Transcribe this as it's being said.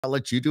I'll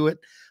let you do it,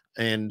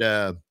 and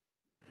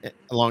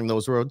along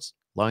those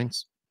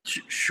lines.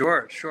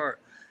 Sure, sure.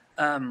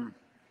 Um,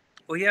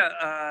 well, yeah.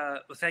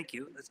 Well, thank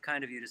you. That's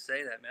kind of you to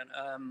say that,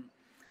 man.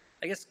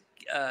 I guess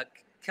uh,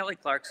 Kelly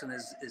Clarkson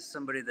is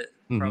somebody that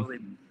Hmm. probably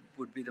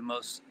would be the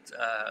most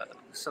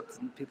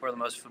something people are the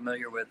most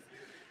familiar with.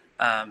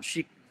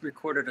 She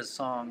recorded a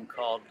song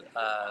called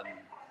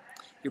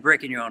 "You're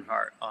Breaking Your Own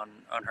Heart" on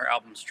her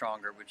album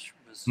 "Stronger," which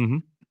was Hmm.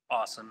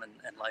 awesome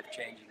and life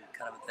changing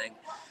kind of a thing.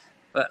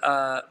 But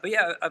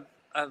yeah,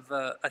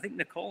 I think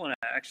Nicole and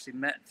I actually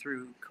met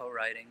through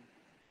co-writing,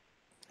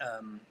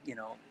 you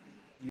know,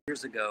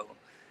 years ago.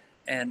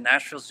 And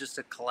Nashville's just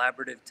a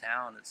collaborative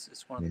town.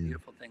 It's one of the Yeah.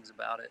 beautiful things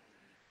about it.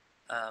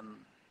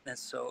 Um, and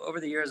so over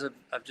the years,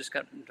 I've just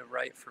gotten to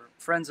write for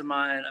friends of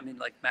mine. I mean,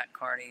 like Matt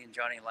Carney and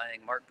Johnny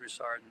Lang, Mark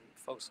Broussard, and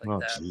folks like Oh,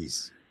 that.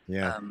 geez.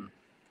 Yeah. Um,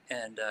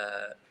 and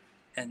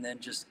and then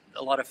just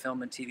a lot of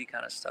film and TV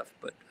kind of stuff.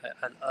 But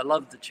I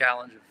love the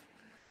challenge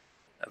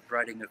of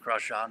writing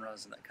across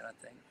genres and that kind of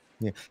thing.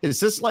 Yeah. Is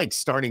this like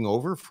starting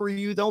over for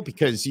you though?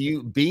 Because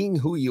you being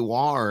who you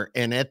are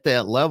and at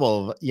that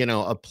level,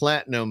 a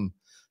platinum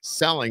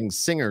selling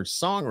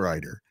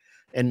singer-songwriter.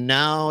 And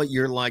now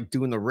you're like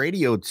doing the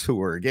radio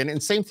tour again.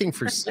 And same thing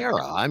for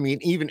Sarah. I mean,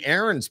 even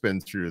Aaron's been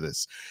through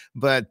this.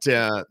 But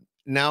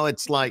now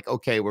it's like,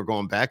 okay, we're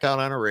going back out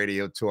on a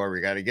radio tour.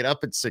 We got to get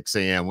up at 6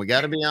 a.m. We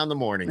got to be on the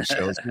morning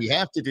shows. We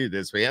have to do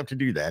this. We have to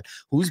do that.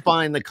 Who's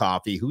buying the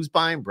coffee? Who's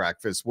buying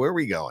breakfast? Where are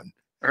we going?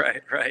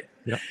 Right, right.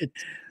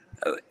 It's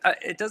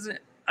It doesn't.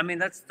 I mean,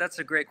 that's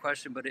a great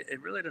question, but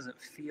it really doesn't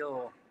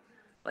feel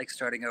like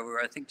starting over.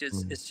 I think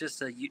just mm. it's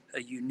just a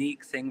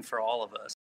unique thing for all of us.